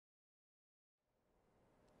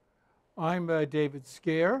I'm David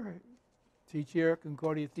Scaer, teach here at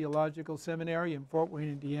Concordia Theological Seminary in Fort Wayne,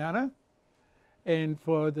 Indiana. And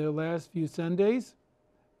for the last few Sundays,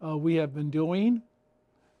 we have been doing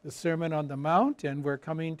the Sermon on the Mount, and we're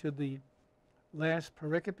coming to the last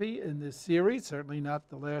pericope in this series, certainly not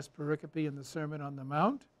the last pericope in the Sermon on the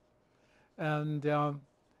Mount. And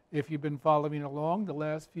if you've been following along the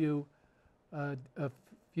last few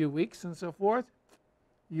weeks and so forth,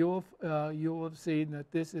 you'll have seen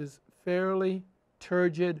that this is fairly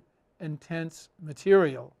turgid, intense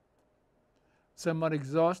material, somewhat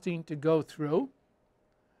exhausting to go through.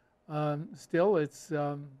 Still, it's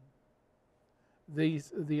the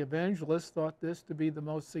evangelists thought this to be the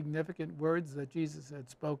most significant words that Jesus had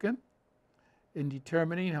spoken in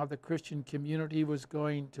determining how the Christian community was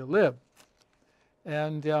going to live.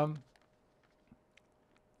 And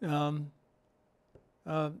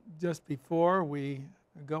just before we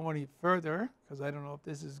go any further, because I don't know if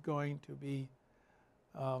this is going to be,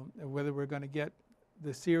 whether we're going to get,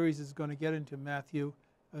 the series is going to get into Matthew,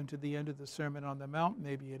 into the end of the Sermon on the Mount,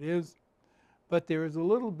 maybe it is, but there is a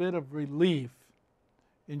little bit of relief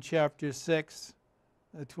in chapter 6,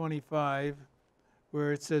 25,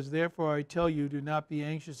 where it says, "Therefore I tell you, do not be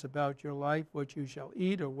anxious about your life, what you shall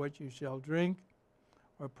eat or what you shall drink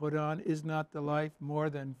or put on. Is not the life more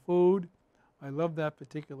than food?" I love that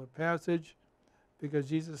particular passage, because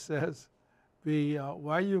Jesus says,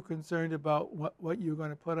 why are you concerned about what you're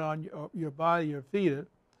going to put on your body or feed it?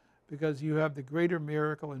 Because you have the greater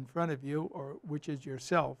miracle in front of you, or which is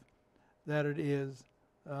yourself, that it is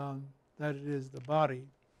the body.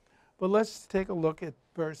 But let's take a look at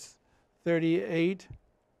verse 38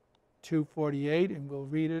 to 48, and we'll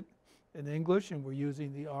read it in English, and we're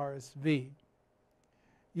using the RSV.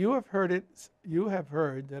 You have heard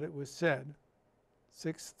that it was said,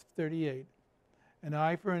 6:38, an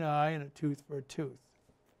eye for an eye and a tooth for a tooth.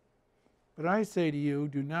 But I say to you,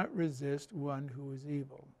 do not resist one who is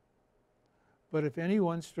evil. But if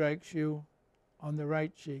anyone strikes you on the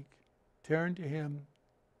right cheek, turn to him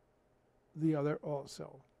the other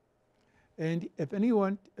also. And if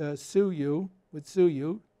anyone would sue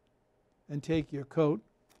you and take your coat,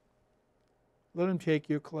 let him take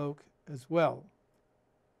your cloak as well.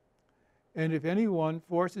 And if anyone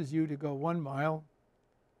forces you to go 1 mile,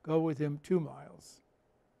 go with him 2 miles.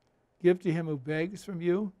 Give to him who begs from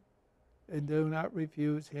you, and do not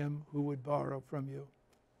refuse him who would borrow from you.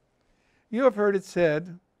 You have heard it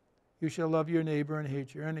said, you shall love your neighbor and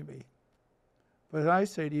hate your enemy. But I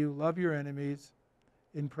say to you, love your enemies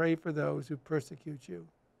and pray for those who persecute you,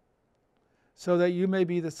 so that you may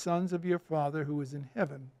be the sons of your Father who is in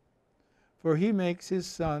heaven. For he makes his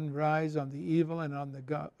sun rise on the evil and on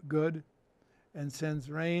the good, and sends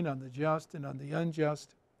rain on the just and on the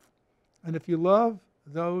unjust. And if you love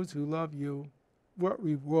those who love you, what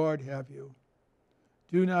reward have you?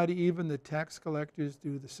 Do not even the tax collectors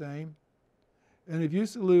do the same? And if you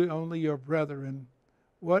salute only your brethren,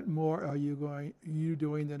 what more are you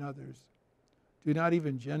doing than others? Do not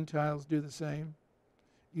even Gentiles do the same?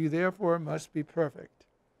 You therefore must be perfect,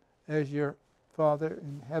 as your Father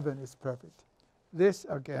in heaven is perfect. This,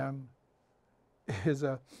 again, is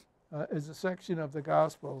a section of the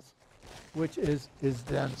Gospels which is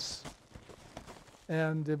dense.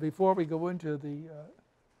 And before we go into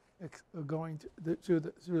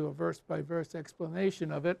through a verse-by-verse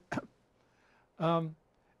explanation of it,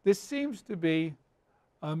 this seems to be,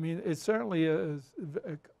 it certainly is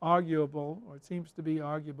arguable, or it seems to be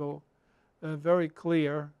arguable, very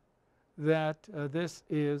clear that this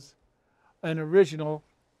is an original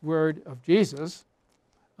word of Jesus.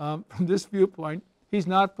 From this viewpoint, he's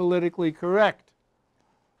not politically correct,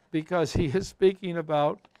 because he is speaking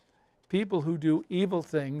about people who do evil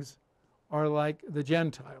things are like the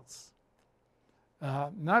Gentiles.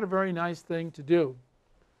 Not a very nice thing to do.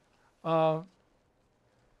 From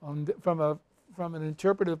an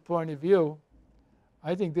interpretive point of view,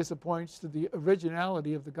 I think this points to the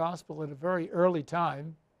originality of the gospel at a very early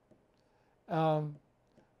time,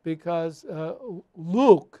 because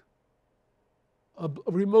Luke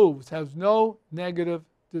has no negative,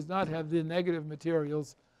 does not have the negative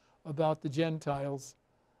materials about the Gentiles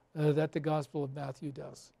that the Gospel of Matthew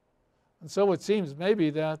does. And so it seems maybe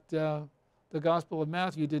that the Gospel of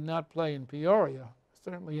Matthew did not play in Peoria,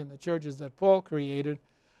 certainly in the churches that Paul created,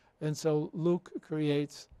 and so Luke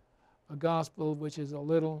creates a gospel which is a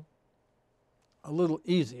little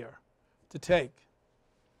easier to take.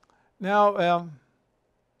 Now,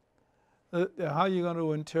 how are you going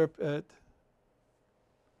to interpret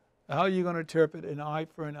an eye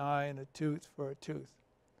for an eye and a tooth for a tooth?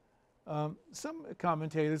 Some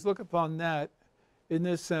commentators look upon that in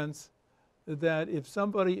this sense that if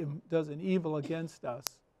somebody does an evil against us,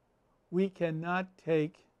 we cannot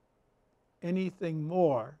take anything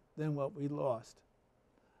more than what we lost.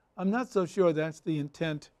 I'm not so sure that's the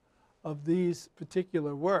intent of these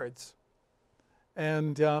particular words.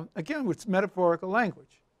 And again, it's metaphorical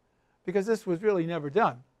language, because this was really never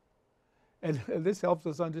done. And this helps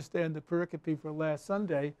us understand the pericope for last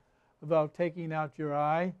Sunday about taking out your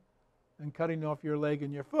eye and cutting off your leg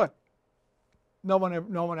and your foot. No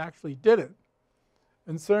one actually did it.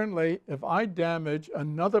 And certainly, if I damage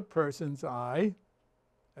another person's eye,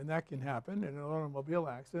 and that can happen in an automobile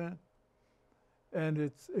accident, and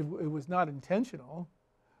it was not intentional,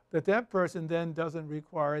 that person then doesn't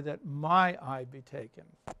require that my eye be taken.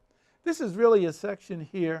 This is really a section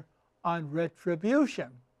here on retribution.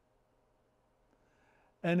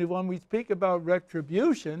 And when we speak about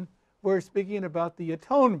retribution, we're speaking about the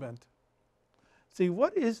atonement. See,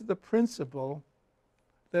 what is the principle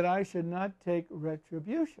that I should not take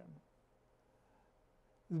retribution?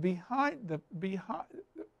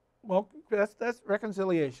 Well, that's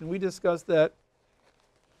reconciliation. We discussed that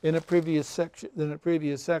in a previous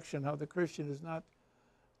section, how the Christian is not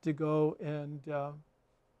to go and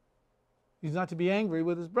he's not to be angry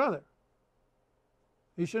with his brother.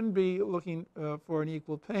 He shouldn't be looking for an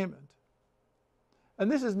equal payment.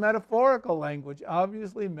 And this is metaphorical language,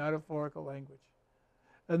 obviously metaphorical language.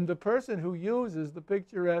 And the person who uses the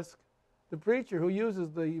picturesque, the preacher who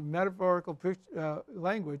uses the metaphorical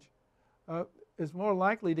language is more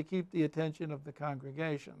likely to keep the attention of the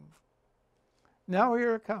congregation. Now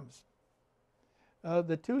here it comes.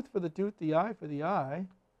 The tooth for the tooth, the eye for the eye,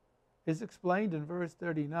 is explained in verse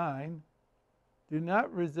 39. Do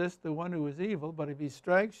not resist the one who is evil, but if he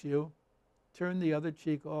strikes you, turn the other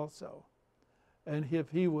cheek also. And if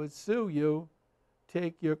he would sue you,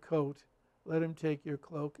 take your coat, let him take your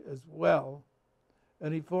cloak as well.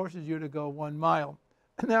 And he forces you to go 1 mile.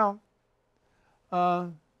 Now,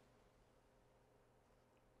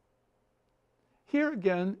 here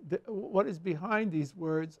again, what is behind these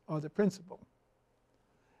words are the principle.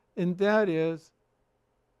 And that is,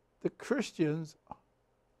 the Christians,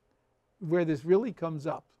 where this really comes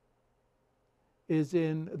up, is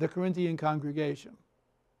in the Corinthian congregation,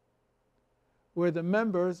 where the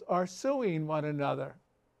members are suing one another.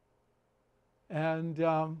 And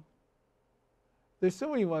they're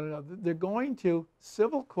suing one another. They're going to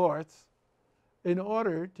civil courts in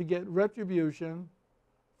order to get retribution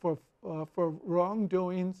for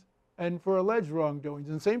wrongdoings and for alleged wrongdoings.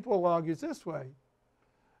 And St. Paul argues this way.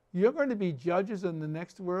 You're going to be judges in the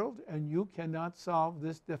next world, and you cannot solve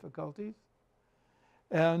this difficulties.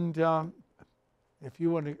 And if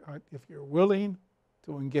you're willing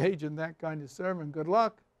to engage in that kind of sermon, good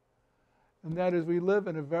luck. And that is, we live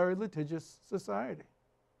in a very litigious society.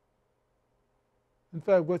 In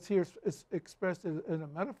fact, what's here is expressed in a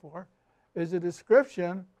metaphor is a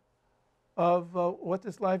description of what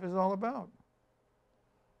this life is all about.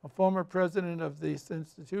 A former president of this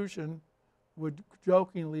institution would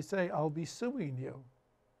jokingly say, I'll be suing you.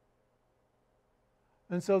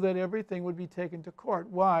 And so that everything would be taken to court.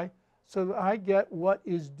 Why? So that I get what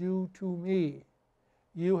is due to me.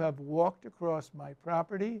 You have walked across my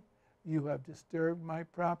property. You have disturbed my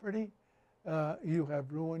property. You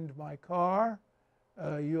have ruined my car.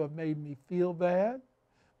 You have made me feel bad.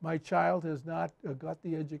 My child has not got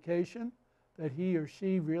the education that he or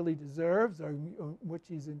she really deserves or which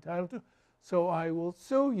he's entitled to. So I will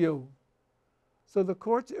sue you. So the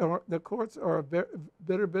courts are a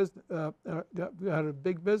bitter business, a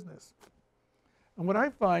big business. And what I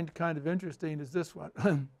find kind of interesting is this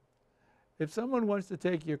one. If someone wants to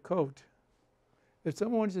take your coat, if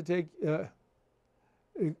someone wants to take a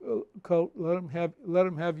coat, let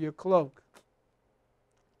them have your cloak.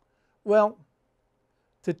 Well,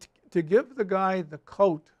 to give the guy the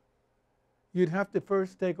coat, you'd have to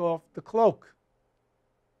first take off the cloak.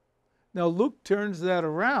 Now Luke turns that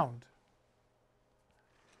around.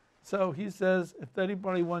 So he says, if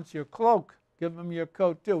anybody wants your cloak, give them your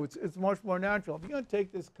coat too. It's much more natural. If you're going to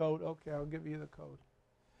take this coat, okay, I'll give you the coat.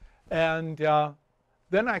 And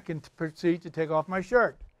then I can proceed to take off my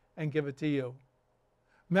shirt and give it to you.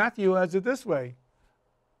 Matthew has it this way.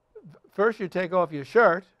 First you take off your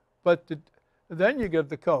shirt, but then you give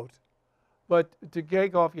the coat. But to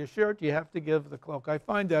take off your shirt, you have to give the cloak. I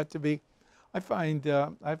find that to be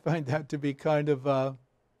kind of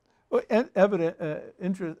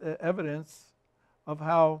evidence of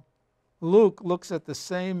how Luke looks at the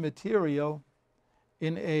same material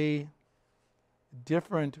in a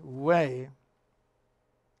different way.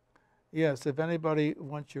 Yes, if anybody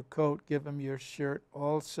wants your coat, give him your shirt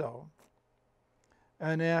also.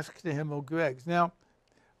 And ask to him who begs. Now,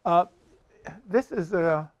 this is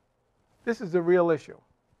a real issue.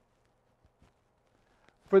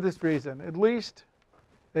 For this reason, at least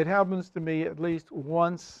it happens to me at least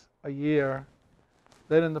once a year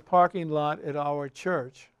that in the parking lot at our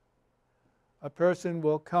church, a person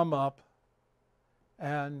will come up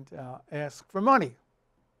and ask for money.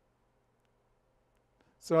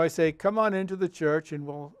 So I say, come on into the church and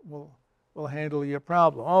we'll handle your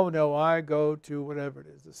problem. Oh, no, I go to whatever it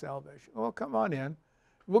is, the salvation. Well, come on in.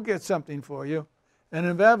 We'll get something for you. And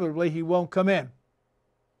inevitably, he won't come in.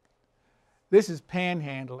 This is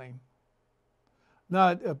panhandling.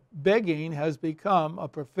 Begging has become a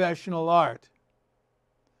professional art.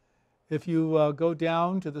 If you go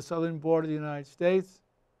down to the southern border of the United States,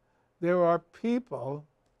 there are people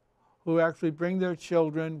who actually bring their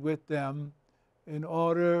children with them in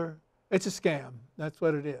order. It's a scam. That's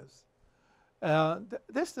what it is.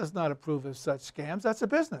 This does not approve of such scams. That's a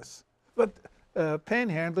business. But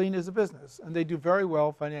panhandling is a business, and they do very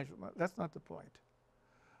well financially. That's not the point.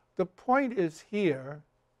 The point is here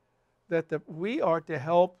that we are to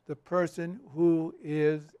help the person who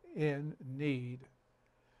is in need.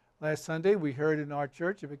 Last Sunday, we heard in our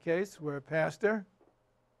church of a case where a pastor,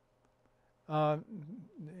 I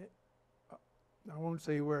won't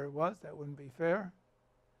say where it was, that wouldn't be fair,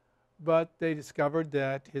 but they discovered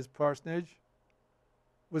that his parsonage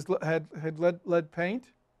had lead paint,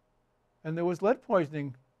 and there was lead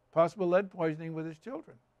poisoning, possible lead poisoning with his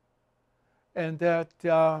children. And that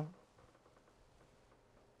the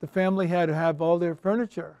family had to have all their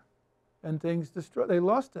furniture and things destroyed. They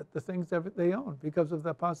lost it, the things that they owned, because of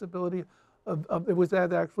the possibility of it was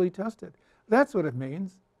that actually tested. That's what it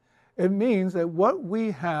means. It means that what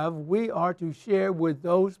we have, we are to share with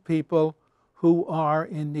those people who are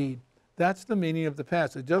in need. That's the meaning of the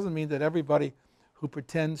passage. It doesn't mean that everybody who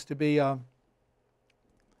pretends to be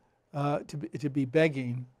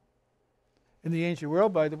begging. In the ancient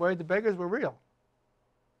world, by the way, the beggars were real.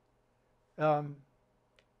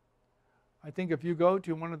 I think if you go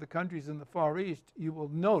to one of the countries in the Far East, you will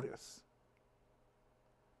notice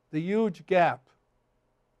the huge gap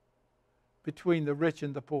between the rich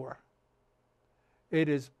and the poor. It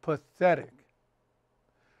is pathetic.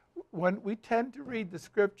 When we tend to read the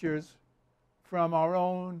scriptures from our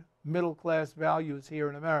own middle-class values here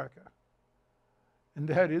in America, and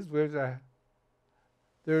that is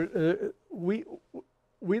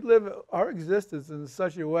we live our existence in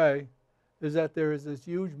such a way is that there is this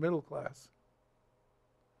huge middle class.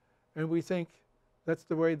 And we think that's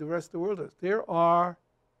the way the rest of the world is. We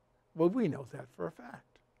know that for a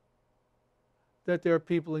fact, that there are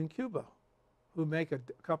people in Cuba who make a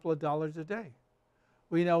couple of dollars a day.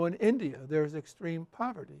 We know in India there's extreme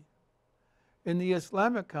poverty. In the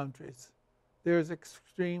Islamic countries, there's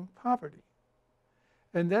extreme poverty.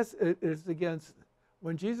 And that's it's against,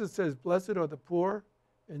 when Jesus says, blessed are the poor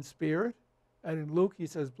in spirit, and in Luke he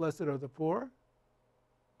says, blessed are the poor,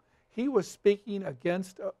 he was speaking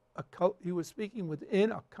against he was speaking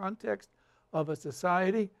within a context of a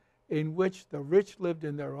society in which the rich lived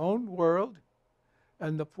in their own world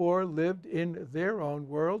and the poor lived in their own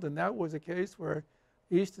world, and that was a case where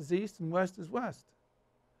east is east and west is west.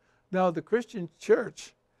 Now, the Christian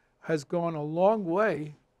church has gone a long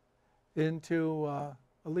way into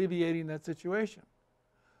alleviating that situation.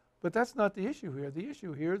 But that's not the issue here. The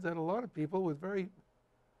issue here is that a lot of people with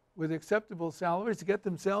acceptable salaries get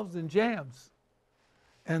themselves in jams,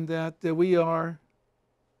 and that we are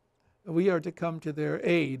to come to their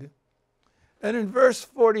aid. And in verse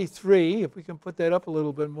 43, if we can put that up a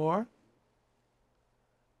little bit more,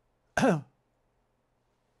 now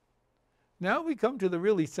we come to the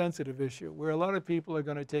really sensitive issue where a lot of people are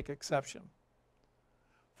going to take exception.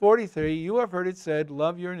 43, you have heard it said,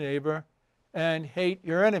 love your neighbor and hate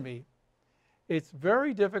your enemy. It's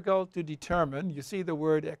very difficult to determine. You see the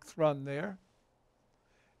word ekthron there.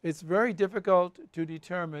 It's very difficult to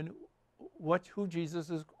determine whom Jesus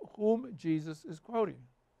is quoting.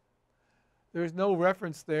 There's no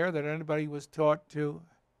reference there that anybody was taught to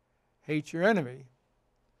hate your enemy.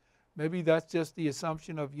 Maybe that's just the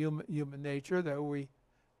assumption of human nature, that we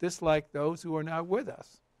dislike those who are not with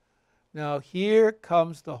us. Now here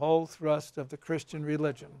comes the whole thrust of the Christian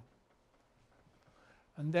religion.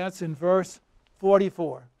 And that's in verse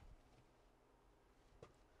 44.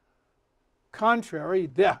 Contrary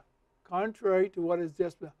to what is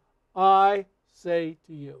just been, I say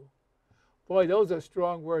to you. Boy, those are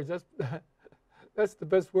strong words. That's the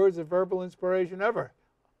best words of verbal inspiration ever.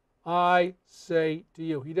 I say to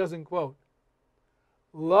you. He doesn't quote.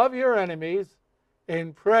 Love your enemies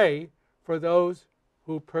and pray for those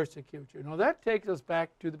who persecute you. Now that takes us back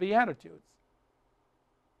to the Beatitudes,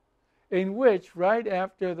 in which right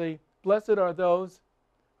after the blessed are those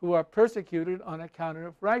who are persecuted on account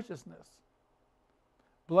of righteousness.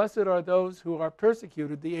 Blessed are those who are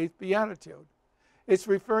persecuted, the eighth beatitude. It's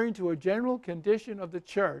referring to a general condition of the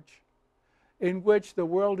church in which the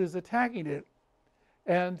world is attacking it.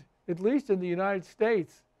 And at least in the United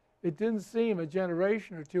States, it didn't seem a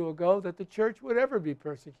generation or two ago that the church would ever be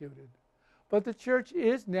persecuted. But the church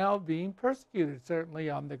is now being persecuted, certainly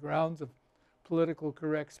on the grounds of political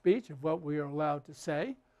correct speech, of what we are allowed to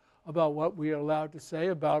say, about what we are allowed to say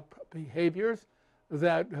about behaviors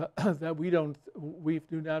that we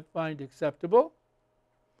do not find acceptable.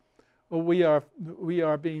 Well, we are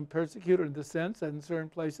being persecuted in the sense that in certain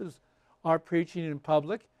places our preaching in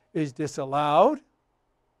public is disallowed.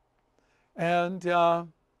 And so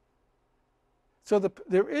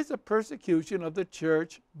there is a persecution of the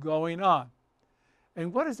church going on.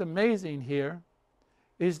 And what is amazing here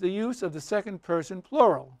is the use of the second person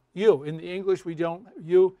plural, you. In the English, we don't,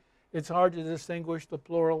 you, it's hard to distinguish the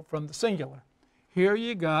plural from the singular. Here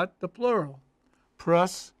you got the plural,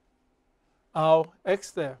 pros au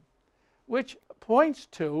exter, which points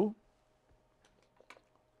to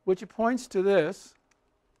this,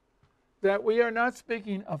 that we are not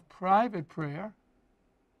speaking of private prayer,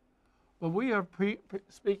 but we are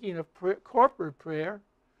speaking of corporate prayer,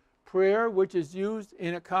 prayer which is used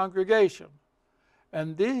in a congregation.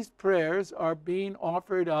 And these prayers are being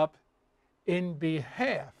offered up in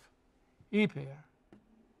behalf, hyper,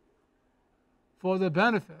 for the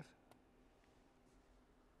benefit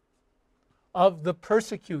of the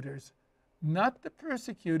persecutors, not the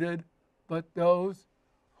persecuted, but those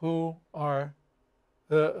who are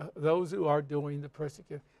doing the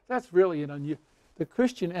persecution. That's really an unusual. The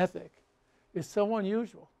Christian ethic is so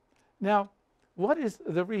unusual. Now, what is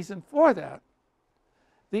the reason for that?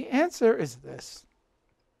 The answer is this: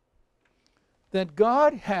 that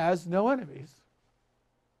God has no enemies,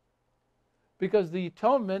 because the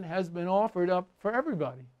atonement has been offered up for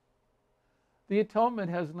everybody. The atonement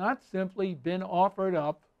has not simply been offered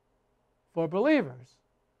up for believers,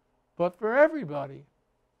 but for everybody.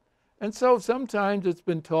 And so sometimes it's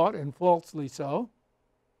been taught, and falsely so,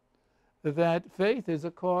 that faith is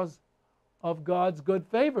a cause of God's good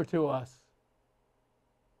favor to us.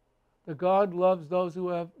 That God loves those who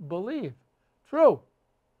have believed. True.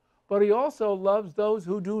 But he also loves those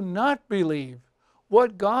who do not believe.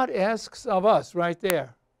 What God asks of us right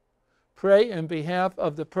there, pray in behalf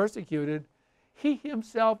of the persecuted, he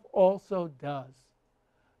himself also does.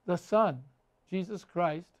 The Son, Jesus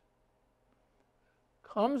Christ,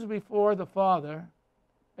 comes before the Father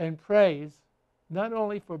and prays not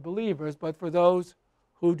only for believers, but for those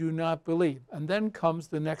who do not believe. And then comes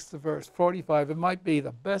the next verse, 45. It might be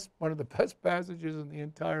one of the best passages in the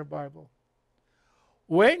entire Bible.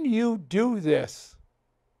 When you do this,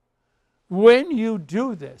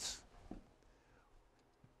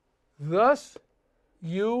 thus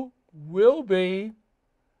you will be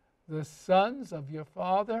the sons of your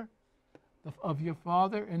Father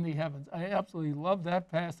in the heavens. I absolutely love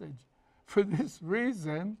that passage. For this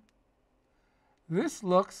reason, this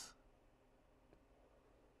looks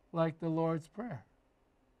like the Lord's Prayer.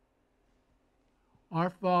 Our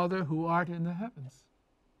Father who art in the heavens.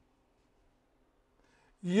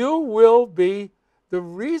 You will be, the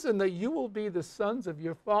reason that you will be the sons of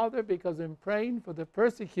your Father, because in praying for the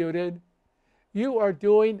persecuted, you are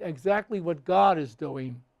doing exactly what God is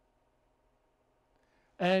doing.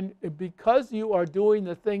 And because you are doing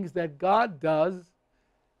the things that God does,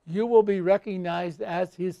 you will be recognized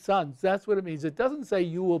as his sons. That's what it means. It doesn't say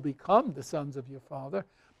you will become the sons of your Father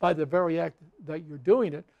by the very act that you're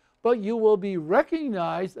doing it, but you will be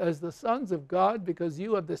recognized as the sons of God because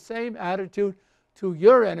you have the same attitude to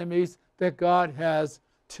your enemies that God has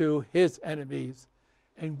to his enemies.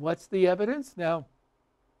 And what's the evidence? Now,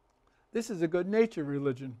 this is a good nature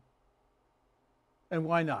religion. And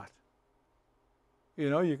why not? You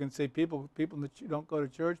know, you can say people that don't go to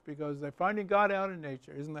church because they're finding God out in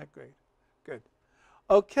nature. Isn't that great? Good.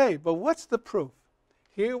 Okay, but what's the proof?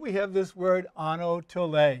 Here we have this word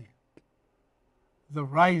anotole, the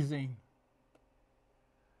rising.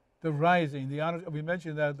 The rising. We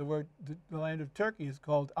mentioned that the land of Turkey is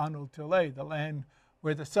called Anatole, the land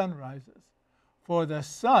where the sun rises. For the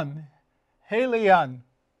sun, Helion,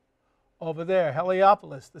 over there,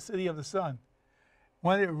 Heliopolis, the city of the sun.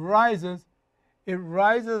 When it rises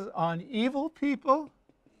on evil people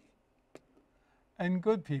and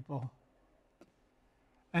good people.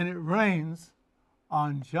 And it rains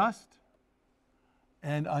on just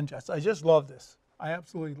and unjust. I just love this. I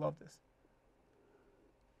absolutely love this.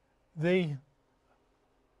 The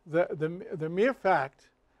mere fact,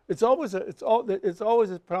 it's always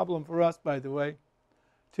a problem for us, by the way,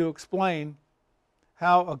 to explain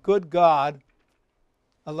how a good God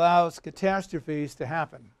allows catastrophes to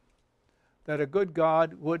happen, that a good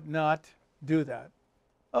God would not do that.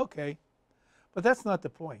 Okay, but that's not the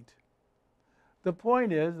point. The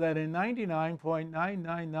point is that in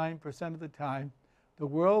 99.999% of the time, the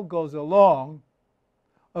world goes along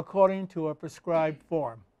according to a prescribed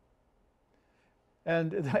form.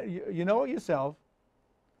 And that, you know it yourself,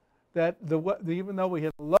 that even though we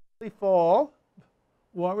had a lovely fall,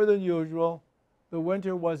 warmer than usual, the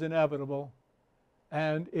winter was inevitable,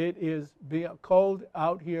 and it is cold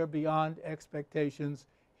out here beyond expectations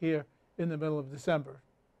here in the middle of December.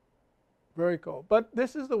 Very cold. But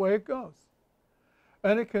this is the way it goes.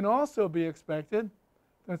 And it can also be expected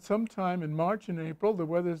that sometime in March and April, the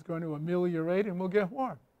weather is going to ameliorate and we'll get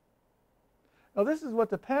warm. Now, this is what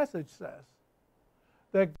the passage says,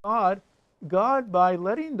 that God, by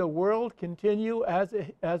letting the world continue as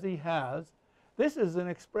he has, this is an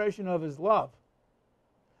expression of his love.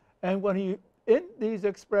 And when in these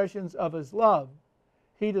expressions of his love,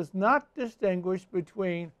 he does not distinguish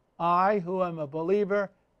between I, who am a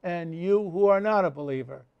believer, and you who are not a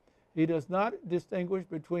believer. He does not distinguish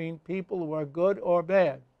between people who are good or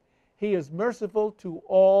bad. He is merciful to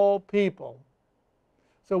all people.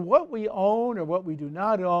 So what we own or what we do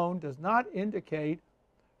not own does not indicate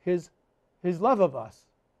his love of us.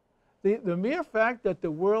 The mere fact that the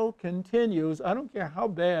world continues, I don't care how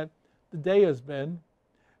bad the day has been,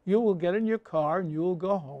 you will get in your car and you will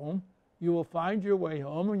go home. You will find your way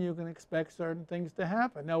home and you can expect certain things to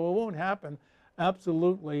happen. Now, it won't happen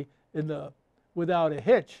absolutely without a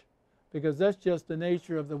hitch, because that's just the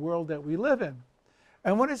nature of the world that we live in.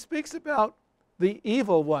 And when it speaks about the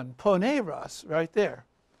evil one, poneros, right there,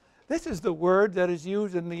 this is the word that is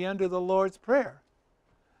used in the end of the Lord's Prayer.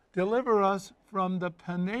 Deliver us from the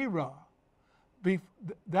panera.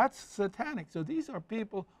 That's satanic. So these are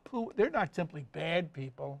people who, they're not simply bad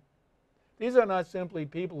people. These are not simply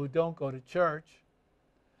people who don't go to church.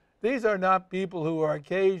 These are not people who are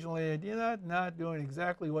occasionally not doing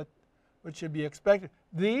exactly what should be expected.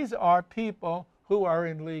 These are people who are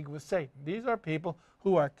in league with Satan. These are people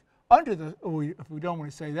who are under the, if we don't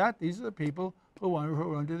want to say that, these are the people who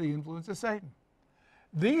are under the influence of Satan.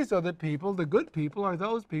 These are the people, the good people are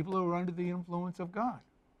those people who are under the influence of God.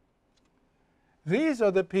 These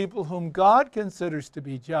are the people whom God considers to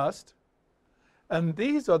be just, and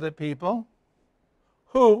these are the people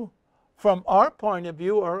who, from our point of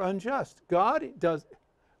view, are unjust. God does,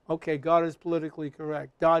 okay, God is politically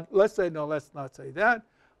correct. God, let's not say that.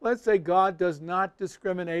 Let's say God does not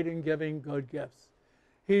discriminate in giving good gifts.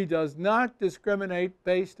 He does not discriminate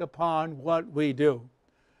based upon what we do.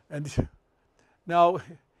 And now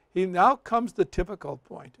comes the difficult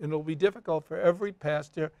point, and it will be difficult for every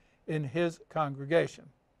pastor in his congregation.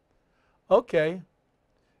 Okay,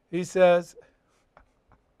 he says,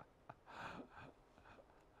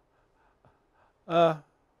 a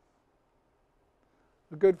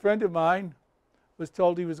good friend of mine was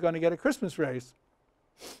told he was going to get a Christmas raise.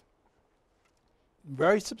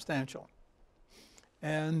 Very substantial.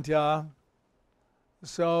 And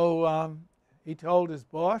so he told his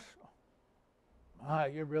boss,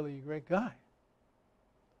 you're really a great guy.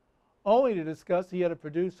 Only to discuss he had to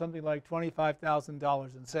produce something like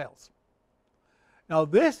 $25,000 in sales. Now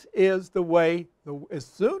this is the way, as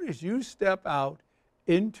soon as you step out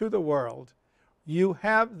into the world, you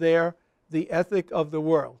have there the ethic of the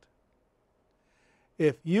world.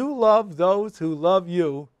 If you love those who love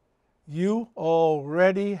you, you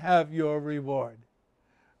already have your reward,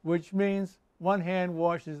 which means one hand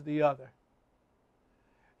washes the other.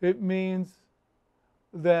 It means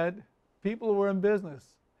that people who are in business,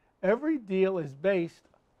 every deal is based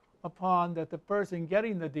upon that the person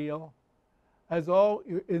getting the deal has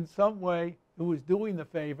in some way, who is doing the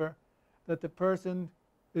favor, that the person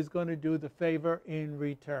is going to do the favor in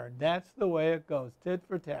return. That's the way it goes, tit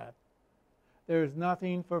for tat. There is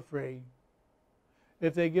nothing for free.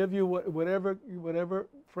 If they give you whatever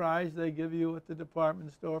prize they give you at the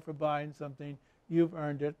department store for buying something, you've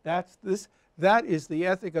earned it. That is the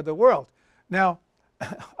ethic of the world. Now,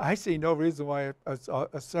 I see no reason why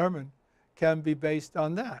a sermon can be based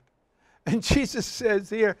on that. And Jesus says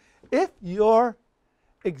here, if your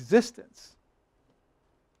existence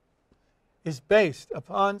is based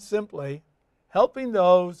upon simply helping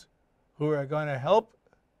those who are going to help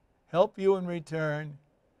you in return,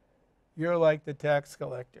 you're like the tax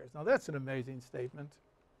collectors. Now that's an amazing statement,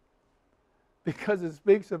 because it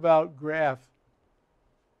speaks about graft.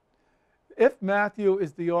 If Matthew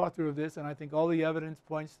is the author of this, and I think all the evidence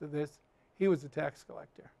points to this, he was a tax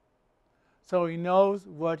collector. So he knows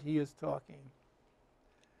what he is talking.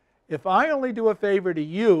 if I only do a favor to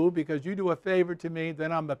you because you do a favor to me,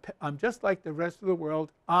 then I'm just like the rest of the world.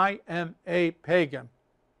 I am a pagan.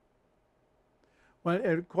 And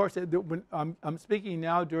of course, when I'm speaking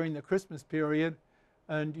now during the Christmas period,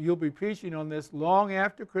 and you'll be preaching on this long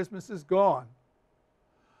after Christmas is gone.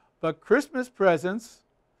 But Christmas presents,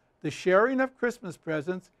 the sharing of Christmas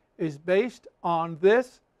presents, is based on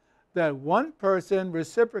this, that one person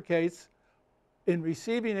reciprocates in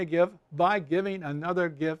receiving a gift by giving another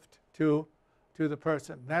gift to the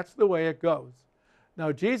person. That's the way it goes.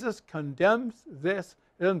 Now, Jesus condemns this.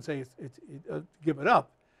 He doesn't say give it up.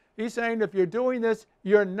 He's saying if you're doing this,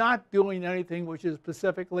 you're not doing anything which is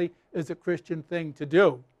specifically is a Christian thing to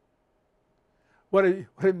do. What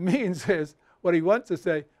it means is, what he wants to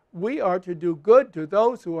say, we are to do good to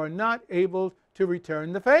those who are not able to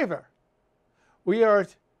return the favor. We are,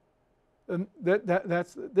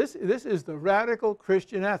 this is the radical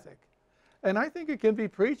Christian ethic. And I think it can be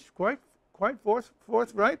preached quite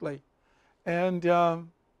forthrightly. And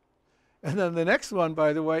then the next one,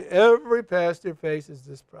 by the way, every pastor faces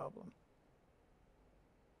this problem.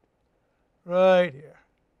 Right here.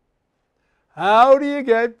 How do you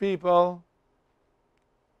get people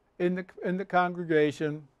in the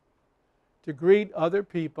congregation to greet other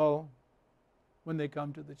people when they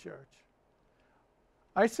come to the church?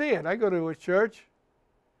 I see it. I go to a church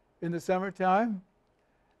in the summertime,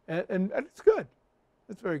 and it's good.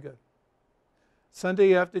 It's very good.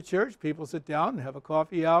 Sunday after church, people sit down and have a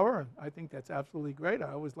coffee hour, and I think that's absolutely great.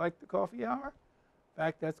 I always like the coffee hour. In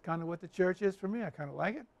fact, that's kind of what the church is for me. I kind of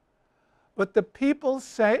like it. But the people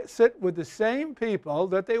sit with the same people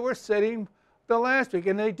that they were sitting the last week,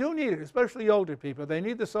 and they do need it, especially older people. They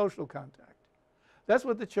need the social contact. That's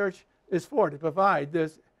what the church is for, to provide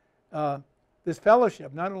this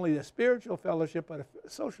fellowship, not only the spiritual fellowship, but a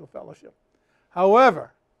social fellowship.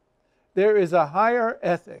 However, there is a higher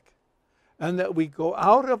ethic, and that we go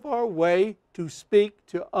out of our way to speak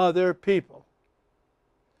to other people.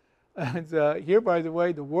 And here, by the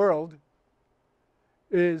way, the world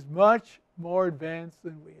is much more advanced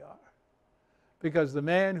than we are, because the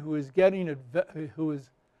man who is getting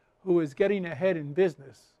ahead in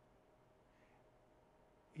business,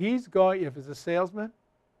 he's going, if it's a salesman,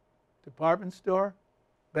 department store,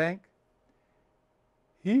 bank,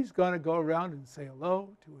 he's going to go around and say hello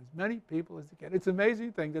to as many people as he can. It's an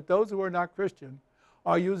amazing thing that those who are not Christian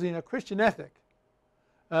are using a Christian ethic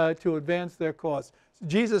to advance their cause.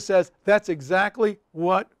 Jesus says that's exactly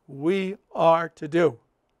what we are to do.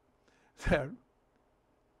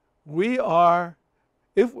 We are,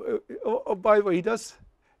 by the way,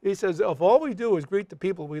 he says, if all we do is greet the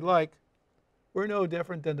people we like, we're no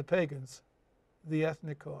different than the pagans, the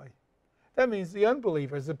ethnikoi. That means the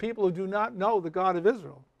unbelievers, the people who do not know the God of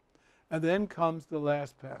Israel. And then comes the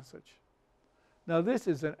last passage. Now this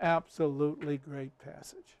is an absolutely great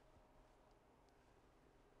passage.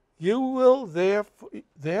 You will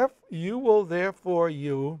therefore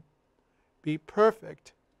be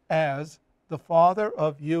perfect as the Father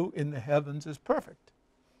of you in the heavens is perfect.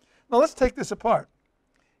 Now let's take this apart.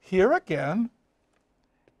 Here again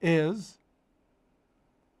is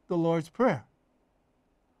the Lord's Prayer.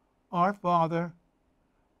 Our Father,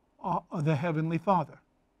 the Heavenly Father.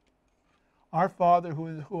 Our Father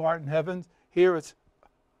who art in heaven. Here it's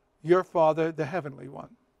your Father, the Heavenly One.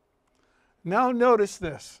 Now notice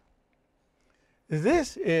this.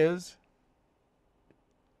 This is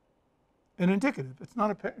an indicative. It's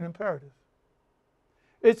not an imperative.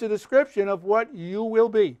 It's a description of what you will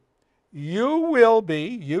be. You will be,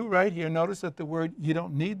 you right here, notice that the word, you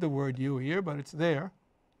don't need the word you here, but it's there.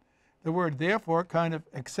 The word therefore kind of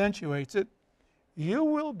accentuates it. You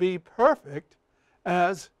will be perfect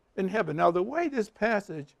as in heaven. Now the way this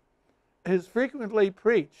passage is frequently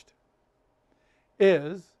preached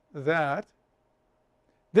is that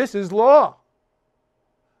this is law.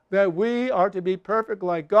 That we are to be perfect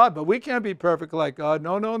like God, but we can't be perfect like God.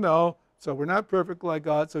 No, no, no. So we're not perfect like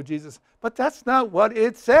God, so Jesus. But that's not what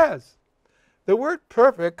it says. The word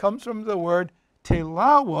perfect comes from the word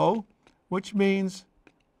telawo, which means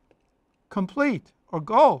complete or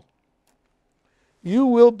goal. You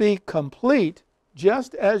will be complete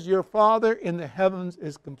just as your Father in the heavens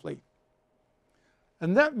is complete.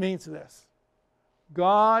 And that means this.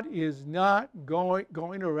 God is not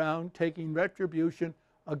going around taking retribution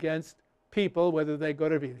against people, whether they go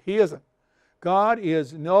to be. He isn't. God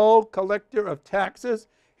is no collector of taxes.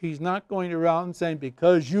 He's not going around saying,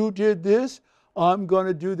 because you did this, I'm going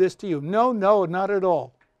to do this to you. No, no, not at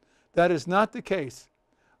all. That is not the case.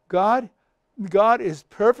 God is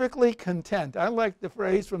perfectly content. I like the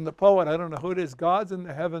phrase from the poet, I don't know who it is, God's in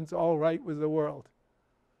the heavens, all right with the world.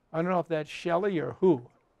 I don't know if that's Shelley or who.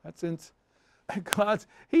 Since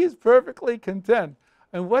he is perfectly content.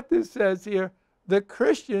 And what this says here, the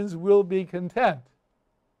Christians will be content.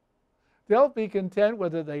 They'll be content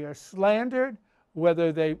whether they are slandered,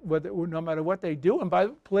 no matter what they do. And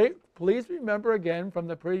please remember again from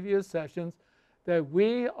the previous sessions that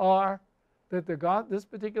this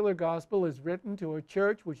particular gospel is written to a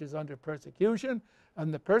church which is under persecution,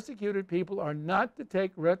 and the persecuted people are not to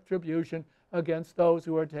take retribution against those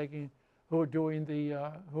who are carrying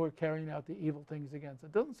out the evil things against it.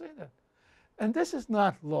 It doesn't say that. And this is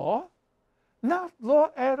not law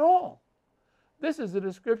at all. This is a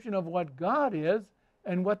description of what God is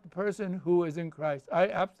and what the person who is in Christ. I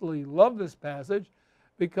absolutely love this passage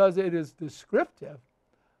because it is descriptive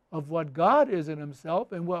of what God is in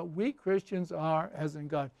himself and what we Christians are as in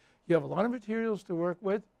God. You have a lot of materials to work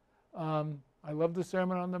with. I love the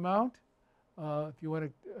Sermon on the Mount. If you want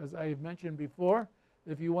to, as I have mentioned before,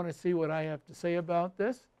 if you want to see what I have to say about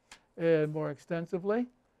this more extensively,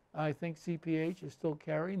 I think CPH is still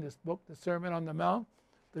carrying this book, The Sermon on the Mount,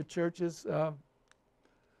 the church's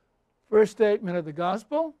first statement of the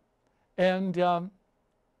gospel. And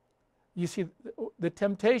you see, the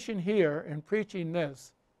temptation here in preaching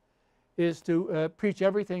this is to preach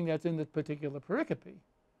everything that's in this particular pericope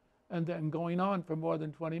and then going on for more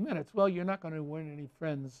than 20 minutes. Well, you're not going to win any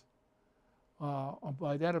friends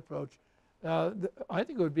by that approach. I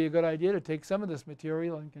think it would be a good idea to take some of this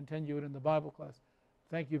material and continue it in the Bible class.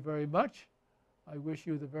 Thank you very much. I wish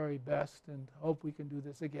you the very best and hope we can do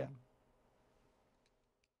this again.